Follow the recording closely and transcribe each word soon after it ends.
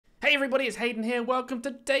Hey everybody, it's Hayden here. Welcome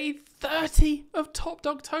to day 30 of Top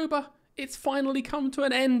Dogtober. It's finally come to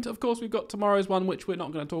an end. Of course, we've got tomorrow's one, which we're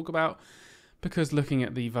not going to talk about because looking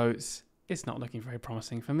at the votes, it's not looking very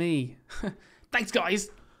promising for me. Thanks,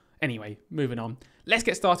 guys. Anyway, moving on. Let's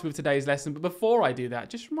get started with today's lesson. But before I do that,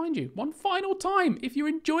 just remind you one final time, if you're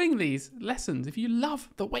enjoying these lessons, if you love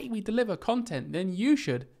the way we deliver content, then you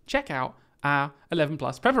should check out our 11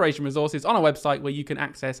 plus preparation resources on our website where you can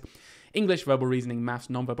access English, verbal reasoning, maths,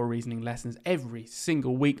 non-verbal reasoning lessons every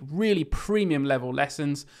single week. Really premium level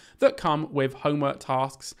lessons that come with homework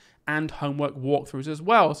tasks and homework walkthroughs as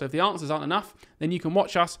well. So if the answers aren't enough, then you can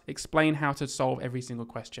watch us explain how to solve every single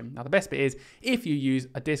question. Now the best bit is if you use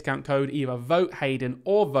a discount code, either vote Hayden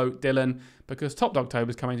or vote Dylan, because Top Dogtober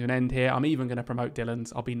is coming to an end here. I'm even going to promote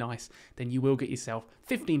Dylan's. I'll be nice. Then you will get yourself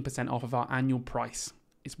 15% off of our annual price.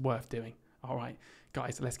 It's worth doing. All right,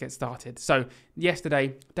 guys, let's get started. So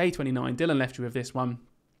yesterday, day 29, Dylan left you with this one.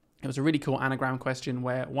 It was a really cool anagram question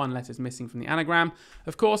where one letter is missing from the anagram.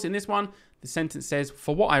 Of course, in this one, the sentence says,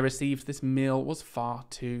 for what I received, this meal was far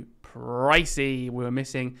too pricey. We were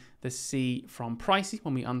missing the C from pricey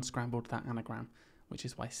when we unscrambled that anagram, which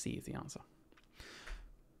is why C is the answer.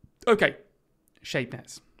 Okay, shape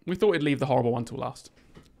nets. We thought we'd leave the horrible one till last.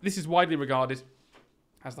 This is widely regarded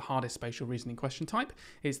as the hardest spatial reasoning question type.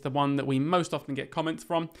 It's the one that we most often get comments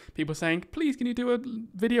from. People saying, please, can you do a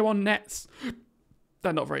video on nets?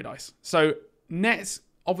 They're not very nice. So nets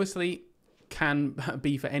obviously can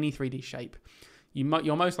be for any 3D shape.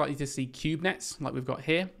 You're most likely to see cube nets like we've got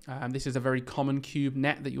here. This is a very common cube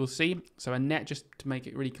net that you'll see. So a net, just to make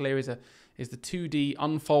it really clear, is the 2D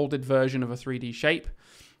unfolded version of a 3D shape.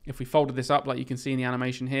 If we folded this up like you can see in the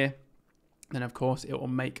animation here, then of course it will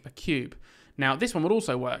make a cube. Now, this one would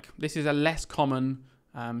also work. This is a less common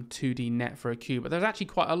 2D net for a cube, but there's actually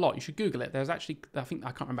quite a lot. You should Google it. There's actually, I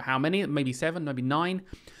can't remember how many, maybe 7, maybe 9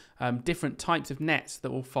 different types of nets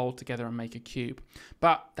that will fold together and make a cube.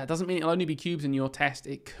 But that doesn't mean it'll only be cubes in your test.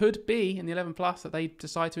 It could be in the 11 plus that they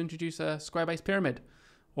decide to introduce a square-based pyramid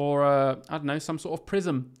or, I don't know, some sort of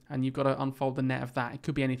prism, and you've got to unfold the net of that. It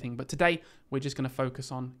could be anything. But today, we're just going to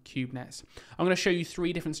focus on cube nets. I'm going to show you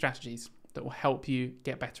 3 different strategies that will help you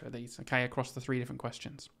get better at these, okay, across the 3 different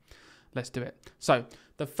questions. Let's do it. So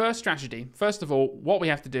the first strategy, first of all, what we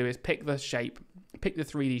have to do is pick the shape, pick the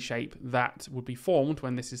 3D shape that would be formed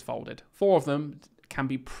when this is folded. 4 of them can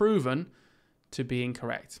be proven to be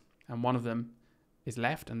incorrect, and 1 of them is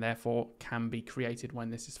left and therefore can be created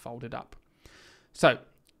when this is folded up. So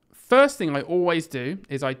first thing I always do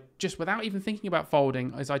is I just, without even thinking about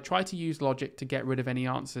folding, is I try to use logic to get rid of any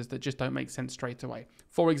answers that just don't make sense straight away.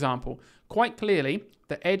 For example, quite clearly,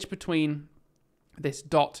 the edge between this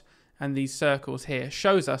dot and these circles here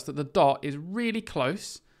shows us that the dot is really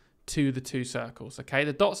close to the 2 circles, okay?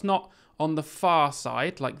 The dot's not on the far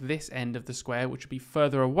side, like this end of the square, which would be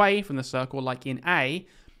further away from the circle, like in A.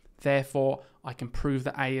 Therefore, I can prove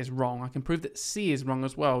that A is wrong. I can prove that C is wrong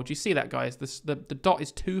as well. Do you see that, guys? The dot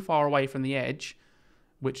is too far away from the edge,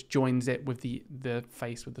 which joins it with the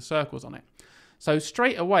face with the circles on it. So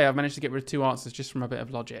straight away, I've managed to get rid of 2 answers just from a bit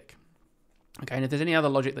of logic. Okay, and if there's any other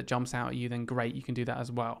logic that jumps out at you, then great, you can do that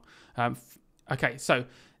as well. Okay, so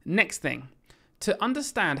next thing. To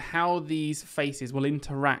understand how these faces will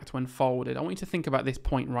interact when folded, I want you to think about this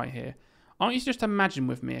point right here. I want you to just imagine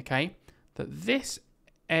with me, okay, that this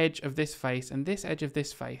edge of this face and this edge of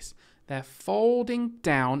this face, they're folding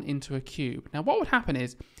down into a cube. Now what would happen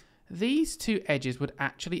is these 2 edges would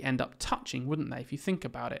actually end up touching, wouldn't they, if you think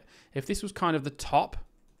about it? If this was kind of the top,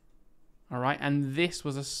 all right, and this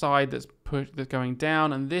was a side that's going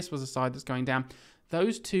down and this was a side that's going down,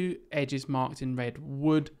 those 2 edges marked in red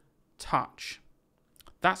would touch.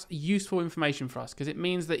 That's useful information for us because it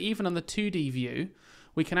means that even on the 2D view,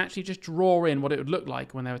 we can actually just draw in what it would look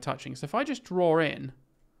like when they were touching. So if I just draw in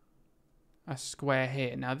a square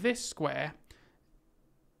here. Now this square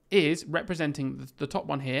is representing the top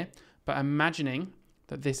one here, but imagining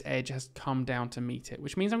that this edge has come down to meet it,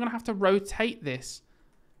 which means I'm going to have to rotate this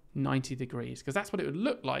 90 degrees because that's what it would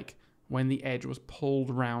look like when the edge was pulled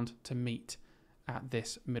round to meet at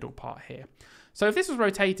this middle part here. So if this was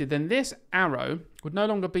rotated, then this arrow would no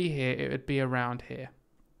longer be here, it would be around here,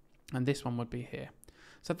 and this one would be here.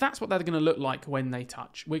 So that's what they're going to look like when they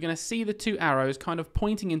touch. We're going to see the 2 arrows kind of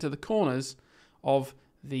pointing into the corners of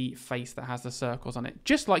the face that has the circles on it,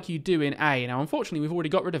 just like you do in A. Now, unfortunately, we've already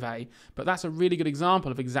got rid of A, but that's a really good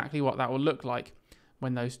example of exactly what that will look like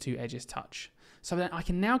when those 2 edges touch. So then I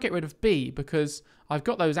can now get rid of B because I've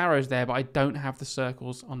got those arrows there, but I don't have the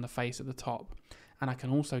circles on the face at the top. And I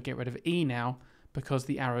can also get rid of E now because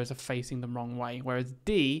the arrows are facing the wrong way, whereas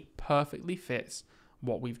D perfectly fits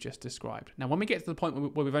what we've just described. Now, when we get to the point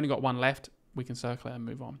where we've only got one left, we can circle it and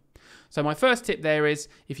move on. So my first tip there is,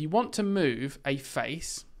 if you want to move a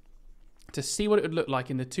face to see what it would look like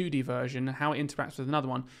in the 2D version and how it interacts with another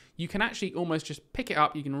one, you can actually almost just pick it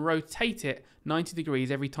up. You can rotate it 90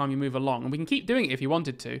 degrees every time you move along. And we can keep doing it if you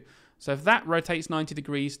wanted to. So if that rotates 90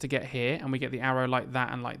 degrees to get here, and we get the arrow like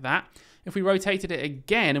that and like that, if we rotated it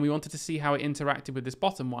again and we wanted to see how it interacted with this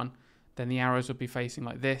bottom one, then the arrows would be facing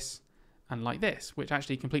like this and like this, which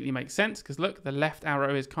actually completely makes sense because look, the left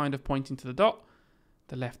arrow is kind of pointing to the dot.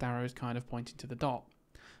 The left arrow is kind of pointing to the dot.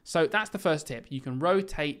 So that's the first tip. You can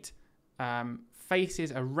rotate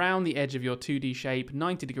faces around the edge of your 2D shape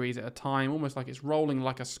 90 degrees at a time, almost like it's rolling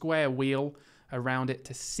like a square wheel around it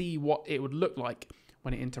to see what it would look like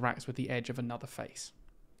when it interacts with the edge of another face.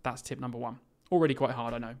 That's tip number one. Already quite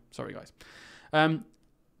hard, I know. Sorry, guys.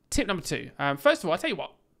 Tip number two. First of all, I'll tell you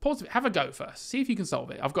what. Pause. Have a go first. See if you can solve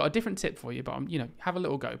it. I've got a different tip for you, but have a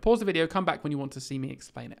little go. Pause the video. Come back when you want to see me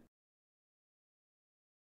explain it.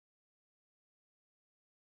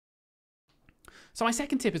 So my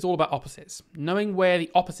second tip is all about opposites. Knowing where the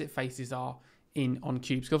opposite faces are on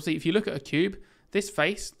cubes. Because obviously, if you look at a cube, this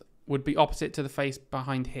face would be opposite to the face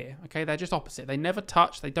behind here. Okay, they're just opposite. They never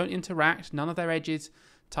touch. They don't interact. None of their edges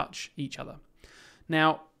touch each other.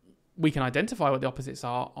 Now, we can identify what the opposites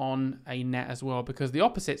are on a net as well, because the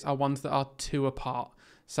opposites are ones that are two apart.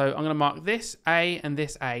 So I'm going to mark this A and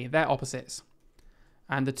this A. They're opposites.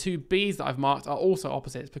 And the two B's that I've marked are also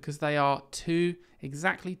opposites because they are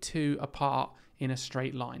exactly two apart in a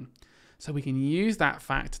straight line. So we can use that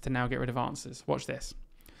fact to now get rid of answers. Watch this.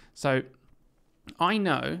 So I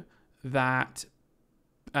know that,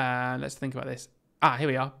 let's think about this. Here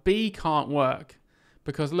we are. B can't work.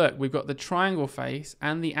 Because look, we've got the triangle face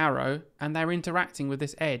and the arrow, and they're interacting with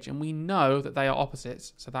this edge, and we know that they are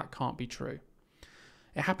opposites, so that can't be true.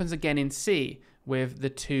 It happens again in C with the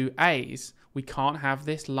two A's. We can't have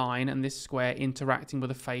this line and this square interacting with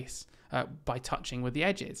a face by touching with the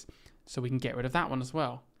edges, so we can get rid of that one as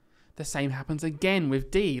well. The same happens again with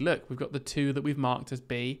D. Look, we've got the two that we've marked as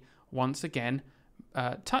B, once again,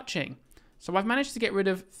 touching. So I've managed to get rid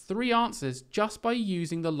of 3 answers just by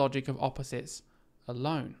using the logic of opposites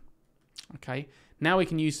alone. Okay, now we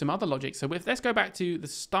can use some other logic. So let's go back to the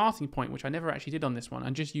starting point, which I never actually did on this one,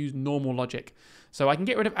 and just use normal logic. So I can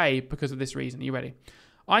get rid of A because of this reason. Are you ready?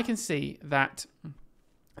 I can see that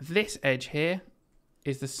this edge here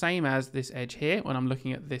is the same as this edge here when I'm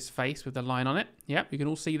looking at this face with the line on it. Yep, you can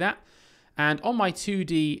all see that. And on my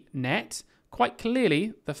 2D net, quite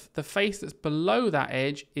clearly, the face that's below that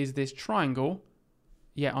edge is this triangle.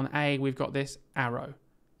 Yet on A, we've got this arrow.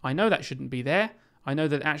 I know that shouldn't be there. I know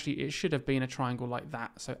that actually it should have been a triangle like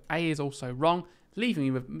that. So A is also wrong,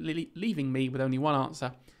 leaving me with only one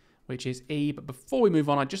answer, which is E. But before we move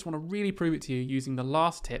on, I just want to really prove it to you using the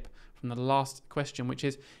last tip from the last question, which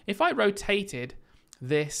is if I rotated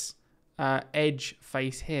this edge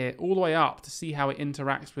face here all the way up to see how it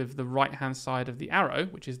interacts with the right-hand side of the arrow,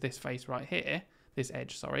 which is this face right here, this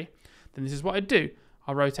edge, sorry, then this is what I'd do.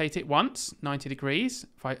 I'll rotate it once, 90 degrees.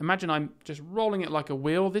 If I imagine I'm just rolling it like a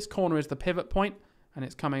wheel, this corner is the pivot point, and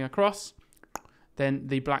it's coming across, then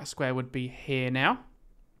the black square would be here now.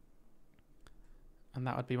 And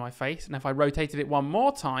that would be my face. And if I rotated it one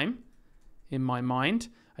more time in my mind,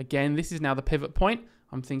 again, this is now the pivot point.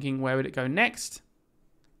 I'm thinking, where would it go next?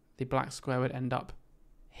 The black square would end up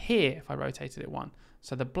here if I rotated it one.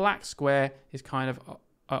 So the black square is kind of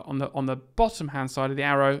on the bottom hand side of the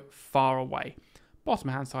arrow, far away. Bottom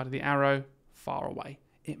hand side of the arrow, far away.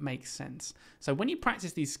 It makes sense. So when you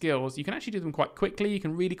practice these skills, you can actually do them quite quickly. You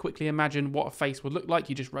can really quickly imagine what a face would look like.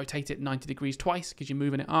 You just rotate it 90 degrees twice because you're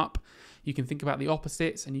moving it up. You can think about the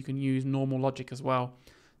opposites, and you can use normal logic as well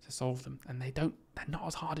to solve them. And they're not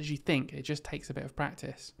as hard as you think. It just takes a bit of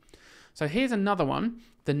practice. So here's another one.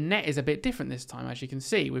 The net is a bit different this time. As you can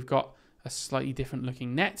see, we've got a slightly different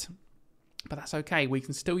looking net, but that's okay. We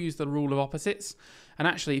can still use the rule of opposites. And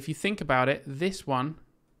actually, if you think about it, this one,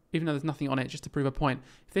 even though there's nothing on it, just to prove a point,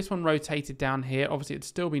 if this one rotated down here, obviously it'd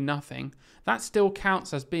still be nothing. That still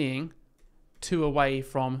counts as being 2 away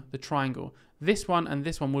from the triangle. This one and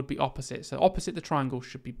this one would be opposite. So opposite the triangle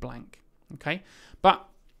should be blank. Okay? But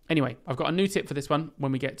anyway, I've got a new tip for this one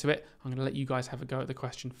when we get to it. I'm going to let you guys have a go at the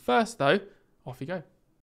question first, though. Off you go.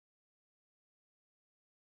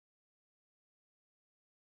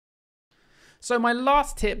 So my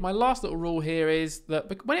last tip, my last little rule here is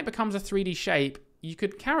that when it becomes a 3D shape, you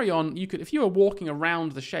could carry on, if you were walking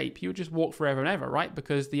around the shape, you would just walk forever and ever, right?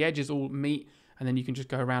 Because the edges all meet, and then you can just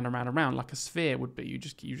go around and around and around like a sphere would be. You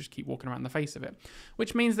just keep walking around the face of it.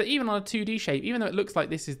 Which means that even on a 2D shape, even though it looks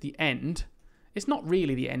like this is the end, it's not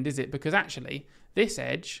really the end, is it? Because actually, this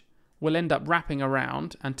edge will end up wrapping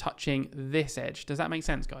around and touching this edge. Does that make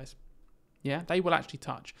sense, guys? Yeah, they will actually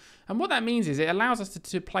touch. And what that means is it allows us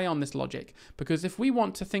to play on this logic. Because if we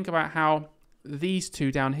want to think about how these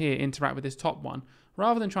two down here interact with this top one,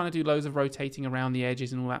 rather than trying to do loads of rotating around the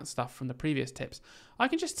edges and all that stuff from the previous tips, I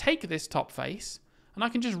can just take this top face and I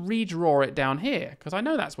can just redraw it down here, because I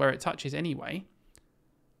know that's where it touches anyway.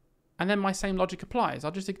 And then my same logic applies. I'll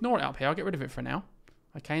just ignore it up here. I'll get rid of it for now.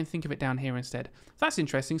 Okay, and think of it down here instead. That's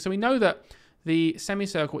interesting. So we know that the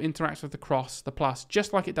semicircle interacts with the cross, the plus,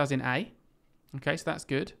 just like it does in A. Okay, so that's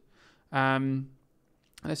good.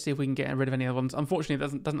 Let's see if we can get rid of any other ones. Unfortunately,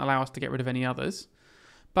 it doesn't allow us to get rid of any others.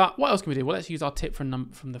 But what else can we do? Well, let's use our tip from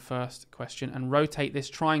the first question and rotate this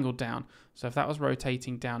triangle down. So if that was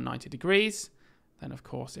rotating down 90 degrees, then of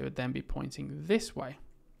course it would then be pointing this way.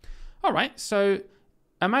 All right, so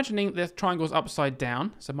imagining the triangle's upside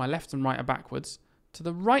down, so my left and right are backwards. To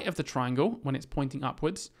the right of the triangle, when it's pointing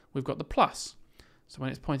upwards, we've got the plus. So when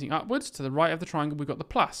it's pointing upwards, to the right of the triangle, we've got the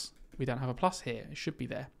plus. We don't have a plus here. It should be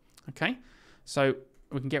there. Okay, so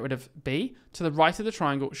we can get rid of B. To the right of the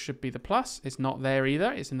triangle should be the plus. It's not there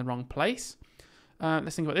either. It's in the wrong place.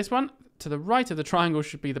 Let's think about this one. To the right of the triangle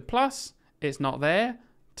should be the plus. It's not there.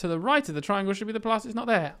 To the right of the triangle should be the plus. It's not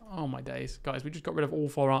there. Oh my days. Guys, we just got rid of all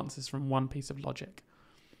 4 answers from one piece of logic.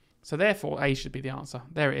 So therefore, A should be the answer.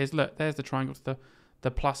 There it is. Look, there's the triangle to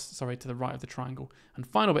the plus, sorry, to the right of the triangle. And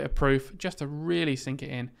final bit of proof, just to really sink it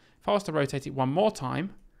in. If I was to rotate it one more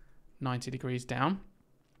time, 90 degrees down,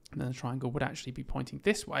 then the triangle would actually be pointing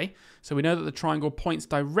this way. So we know that the triangle points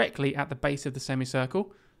directly at the base of the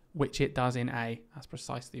semicircle, which it does in A. That's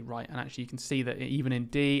precisely right. And actually you can see that even in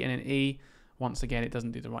D and in E, once again, it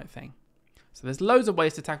doesn't do the right thing. So there's loads of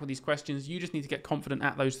ways to tackle these questions. You just need to get confident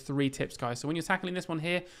at those 3 tips, guys. So when you're tackling this one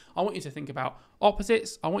here, I want you to think about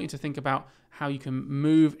opposites. I want you to think about how you can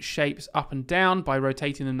move shapes up and down by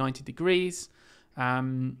rotating them 90 degrees.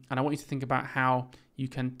 And I want you to think about how you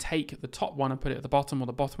can take the top one and put it at the bottom, or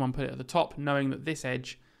the bottom one put it at the top, knowing that this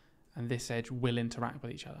edge and this edge will interact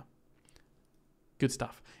with each other. Good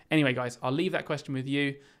stuff. Anyway, guys, I'll leave that question with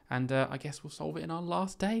you, and I guess we'll solve it in our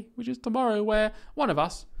last day, which is tomorrow, where one of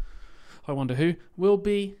us, I wonder who, will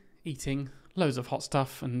be eating loads of hot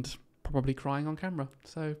stuff and probably crying on camera.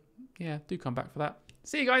 So, yeah, do come back for that.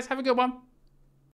 See you guys. Have a good one.